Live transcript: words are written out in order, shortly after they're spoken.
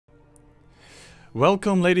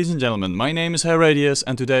Welcome ladies and gentlemen, my name is Radius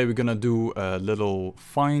and today we're gonna do a little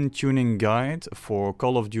fine-tuning guide for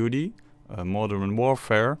Call of Duty Modern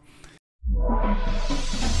Warfare.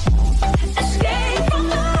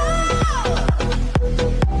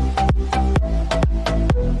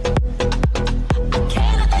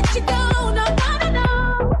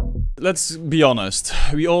 Let's be honest,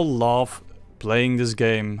 we all love playing this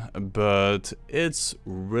game, but it's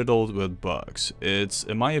riddled with bugs. It's,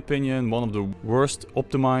 in my opinion, one of the worst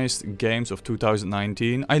optimized games of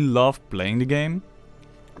 2019. I love playing the game,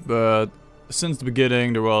 but since the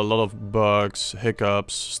beginning there were a lot of bugs,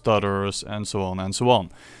 hiccups, stutters, and so on and so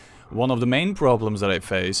on. One of the main problems that I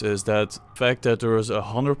face is that the fact that there is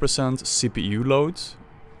 100% CPU load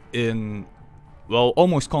in, well,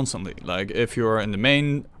 almost constantly. Like if you're in the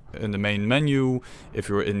main menu, if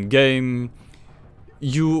you're in game,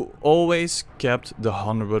 you always kept the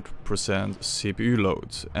 100% CPU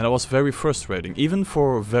load, and that was very frustrating. Even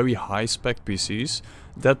for very high spec PCs,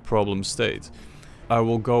 that problem stayed. I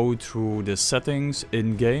will go through the settings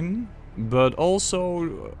in game, but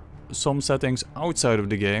also some settings outside of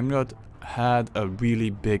the game that had a really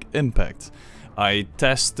big impact. I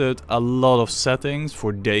tested a lot of settings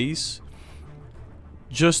for days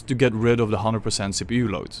just to get rid of the 100% CPU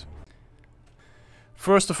load.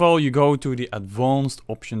 First of all, you go to the advanced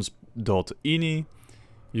options.ini,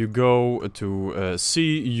 you go to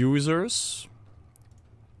see users,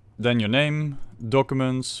 then your name,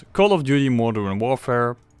 documents, Call of Duty Modern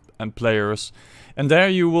Warfare and players, and there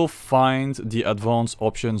you will find the advanced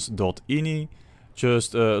options.ini.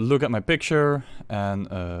 Just look at my picture and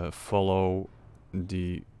follow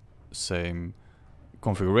the same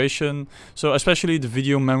configuration. So especially the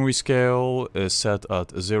video memory scale is set at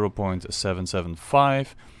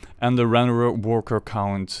 0.775 and the renderer worker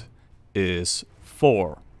count is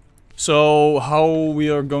 4. So how we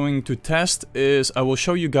are going to test is I will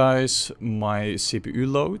show you guys my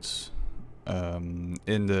CPU load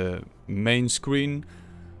in the main screen,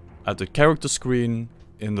 at the character screen,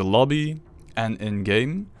 in the lobby and in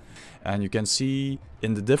game, and you can see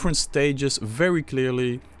in the different stages very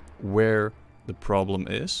clearly where the problem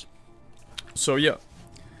is. So yeah,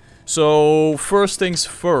 so first things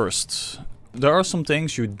first, there are some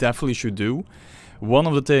things you definitely should do. One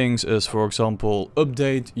of the things is, for example,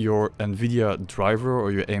 update your Nvidia driver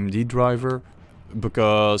or your AMD driver,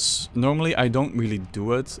 because normally I don't really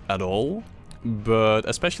do it at all, but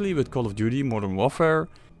especially with Call of Duty Modern Warfare,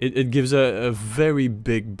 it gives a very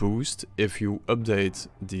big boost if you update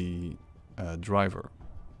the driver.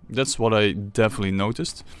 That's what I definitely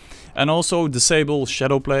noticed. And also disable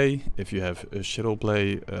Shadowplay if you have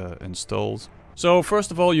Shadowplay installed. So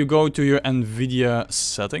first of all, you go to your Nvidia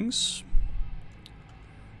settings.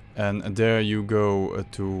 And there you go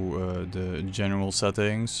to the general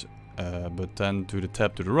settings. But then to the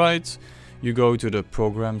tab to the right, you go to the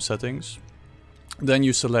program settings. Then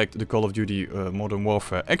you select the Call of Duty Modern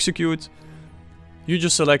Warfare Execute. You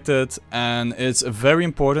just select it, and it's very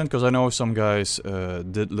important because I know some guys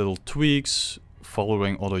did little tweaks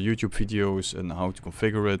following other YouTube videos and how to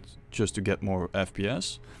configure it just to get more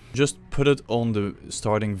FPS. Just put it on the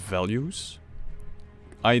starting values.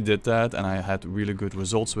 I did that and I had really good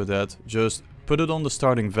results with that. Just put it on the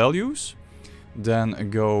starting values,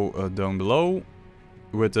 then go down below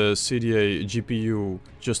with the CDA GPU,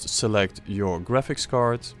 just select your graphics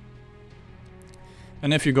card.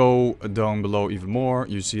 And if you go down below even more,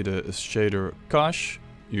 you see the shader cache,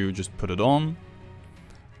 you just put it on.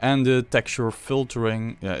 And the texture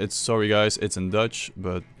filtering, yeah, it's, sorry guys, it's in Dutch,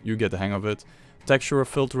 but you get the hang of it. Texture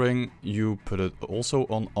filtering, you put it also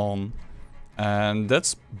on. And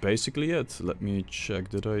that's basically it. Let me check,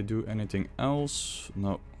 did I do anything else?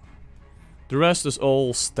 No. The rest is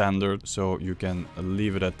all standard, so you can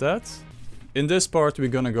leave it at that. In this part, we're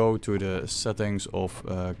gonna go to the settings of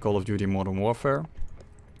Call of Duty Modern Warfare.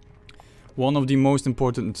 One of the most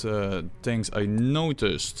important things I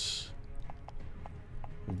noticed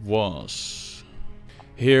was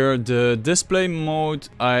here the display mode.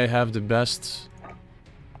 I have the best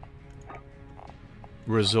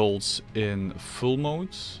results in full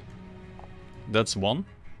mode. That's one.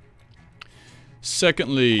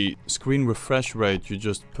 Secondly, screen refresh rate, you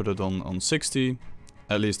just put it on 60.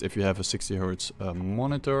 At least if you have a 60 Hz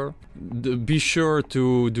monitor. Be sure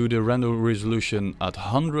to do the render resolution at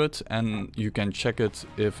 100, and you can check it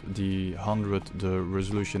if the 100, the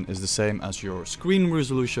resolution is the same as your screen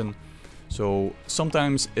resolution. So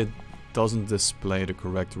sometimes it doesn't display the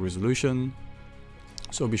correct resolution,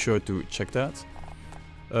 so be sure to check that.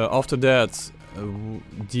 After that,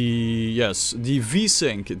 the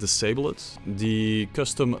VSync, disable it. The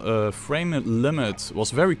custom frame limit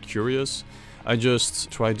was very curious. I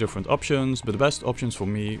just tried different options, but the best options for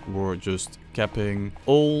me were just capping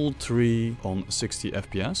all three on 60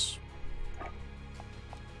 FPS.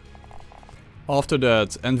 After that,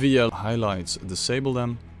 Nvidia highlights disable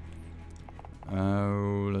them.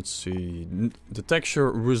 Let's see, the texture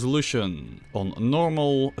resolution on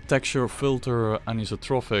normal, texture filter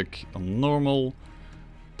anisotropic on normal,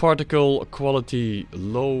 particle quality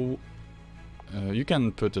low, you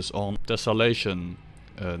can put this on, tessellation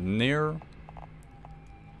near,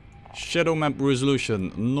 shadow map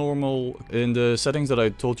resolution normal. In the settings that I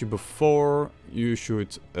told you before, you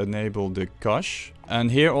should enable the cache,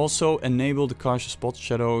 and here also enable the cache spot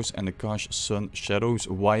shadows and the cache sun shadows.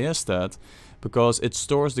 Why is that? Because it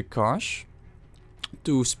stores the cache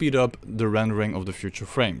to speed up the rendering of the future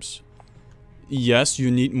frames. Yes,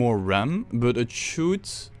 you need more RAM, but it should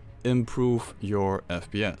improve your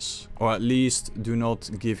FPS, or at least do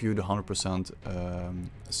not give you the 100%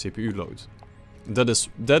 CPU load. That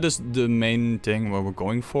is the main thing where we're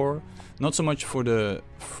going for. Not so much for the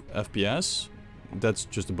FPS, that's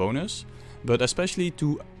just a bonus, but especially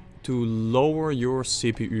to lower your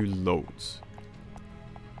CPU load.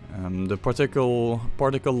 The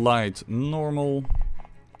particle light normal,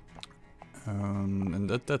 and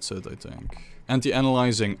that's it, I think.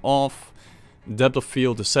 Anti-aliasing off, depth of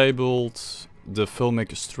field disabled, the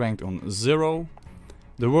filmic strength on 0,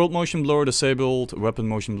 the world motion blur disabled, weapon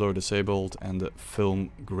motion blur disabled, and the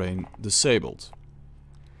film grain disabled.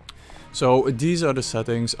 So these are the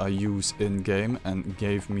settings I use in game and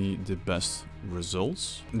gave me the best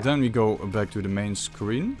results. Then we go back to the main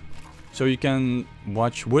screen. So you can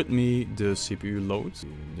watch with me the CPU load.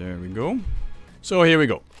 There we go. So here we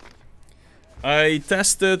go. I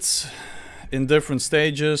tested in different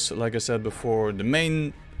stages, like I said before, the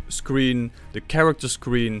main screen, the character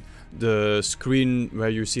screen, the screen where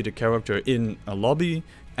you see the character in a lobby,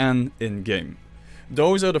 and in game.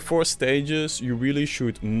 Those are the 4 stages you really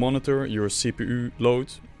should monitor your CPU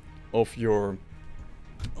load of your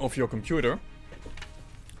computer.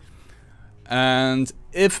 And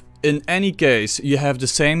if in any case you have the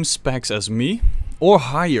same specs as me or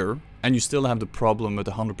higher and you still have the problem with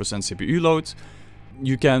 100% CPU load,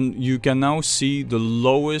 you can now see the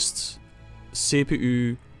lowest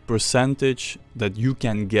CPU percentage that you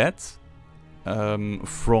can get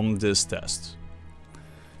from this test.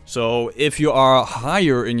 So if you are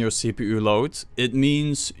higher in your CPU load, it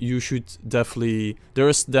means you should there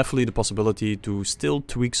is definitely the possibility to still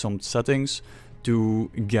tweak some settings to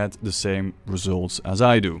get the same results as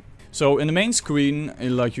I do. So in the main screen,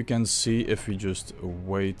 like you can see if we just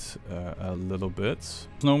wait a little bit,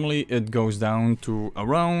 normally it goes down to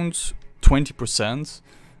around 20%.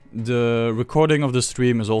 The recording of the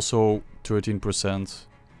stream is also 13%.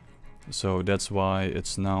 So that's why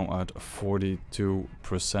it's now at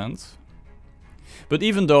 42%. But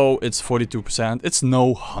even though it's 42%, it's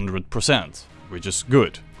no 100%, which is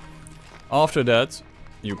good. After that,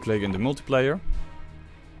 you click in the multiplayer.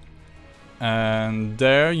 And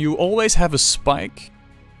there you always have a spike.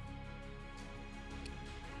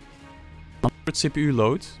 100 CPU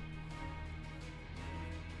load.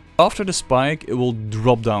 After the spike, it will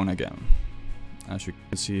drop down again, as you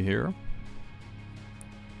can see here.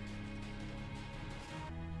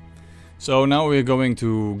 So now we're going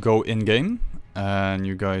to go in-game, and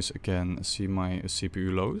you guys can see my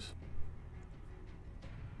CPU load.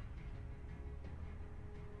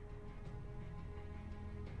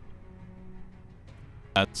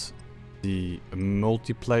 At the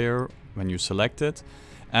multiplayer when you select it,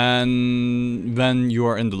 and when you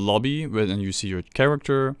are in the lobby and you see your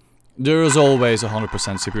character, there is always 100%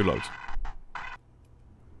 CPU load.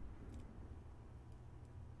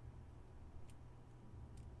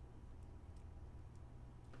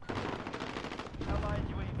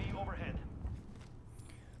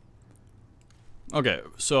 Okay,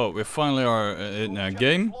 so we finally are in a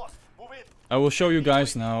game. I will show you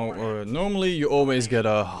guys now. Normally you always get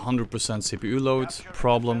a 100% CPU load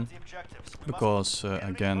problem because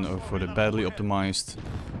again for the badly optimized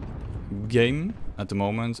game at the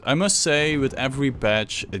moment. I must say with every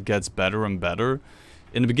patch it gets better and better.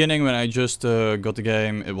 In the beginning when I just got the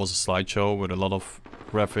game, it was a slideshow with a lot of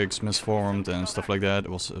graphics misformed and stuff like that.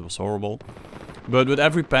 It was horrible. But with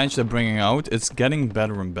every patch they're bringing out, it's getting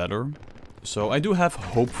better and better. So I do have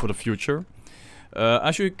hope for the future.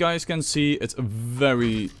 As you guys can see, it's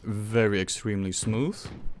very, very extremely smooth.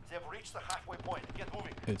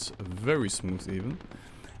 It's very smooth even.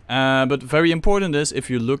 But very important is, if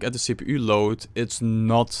you look at the CPU load, it's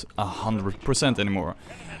not 100% anymore.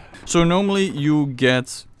 So normally you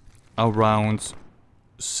get around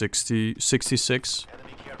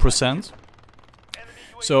 66%.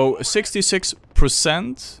 So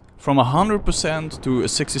 66% from 100% to a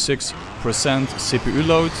 66% CPU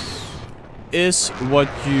load is what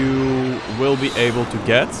you will be able to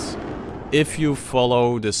get if you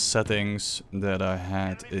follow the settings that I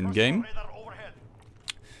had in game.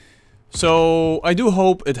 So I do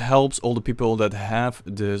hope it helps all the people that have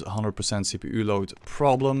this 100% CPU load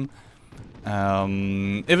problem.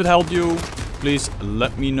 If it helped you, please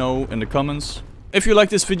let me know in the comments. If you like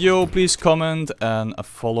this video, please comment and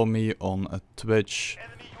follow me on Twitch,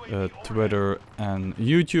 Twitter and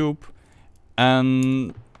YouTube.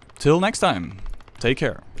 And till next time, take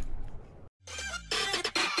care.